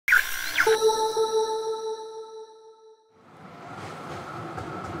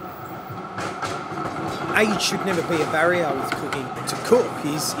age should never be a barrier with cooking. To cook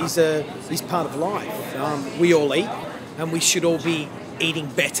is part of life. We all eat, and we should all be eating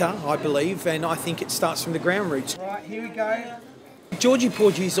better, I believe, and I think it starts from the ground roots. Right, here we go. Georgie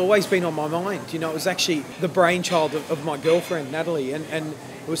Porgie has always been on my mind. You know, it was actually the brainchild of my girlfriend, Natalie, and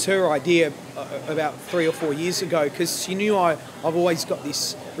it was her idea about 3 or 4 years ago, because she knew I've always got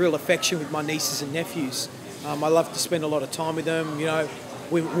this real affection with my nieces and nephews. I love to spend a lot of time with them. You know,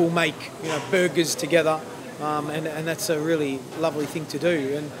 we'll make burgers together, and that's a really lovely thing to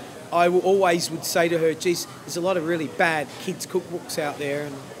do. And I always would say to her, geez, there's a lot of really bad kids' cookbooks out there,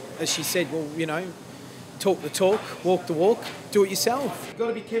 and as she said, well, talk the talk, walk the walk, do it yourself. You've got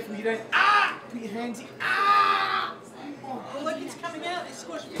to be careful you don't put your hands in. Look, it's coming out.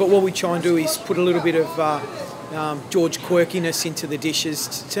 But what we try and do is put a little bit of George quirkiness into the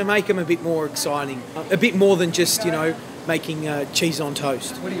dishes to make them a bit more exciting, a bit more than just making cheese on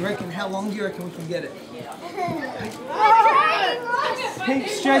toast. What do you reckon? How long do you reckon we can get it? Keep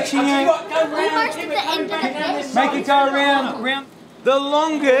stretching it. Make it go round. The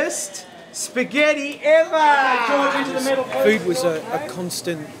longest spaghetti ever! George, into the middle. Food was a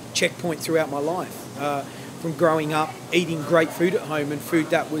constant checkpoint throughout my life. From growing up, eating great food at home, and food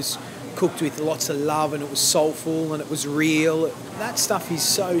that was cooked with lots of love, and it was soulful and it was real. That stuff is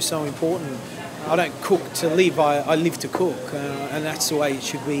so important. I don't cook to live, I live to cook, and that's the way it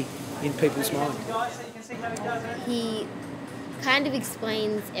should be in people's mind. He kind of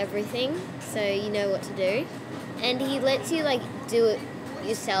explains everything, so you know what to do, and he lets you do it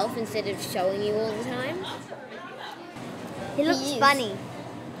yourself instead of showing you all the time. He looks funny.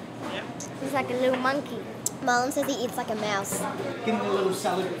 He's like a little monkey. Marlon says he eats like a mouse. Give him a little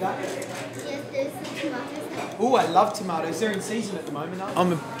salad with that. Yes, there's some tomatoes. Oh, I love tomatoes. They're in season at the moment.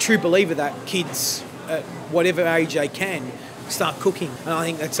 I'm a true believer that kids, at whatever age they can, start cooking. And I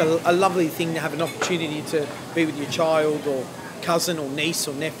think that's a lovely thing to have an opportunity to be with your child or cousin or niece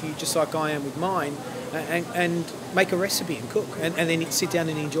or nephew, just like I am with mine, and make a recipe and cook, and then sit down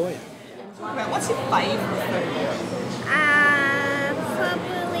and enjoy it. What's your favourite food?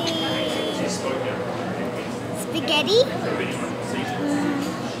 Probably spaghetti.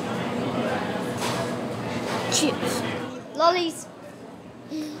 Chips. Lollies.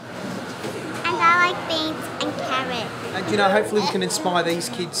 And I like beans and carrot. And hopefully we can inspire these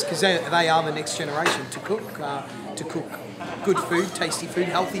kids, because they are the next generation, to cook good food, tasty food,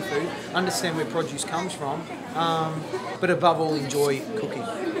 healthy food, understand where produce comes from, but above all enjoy cooking.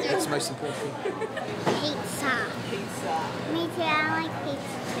 That's the most important thing. Pizza. Me too, I like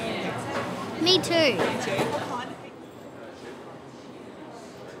pizza too. Me too.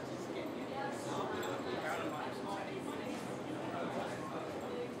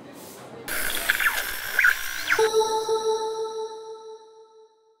 Too.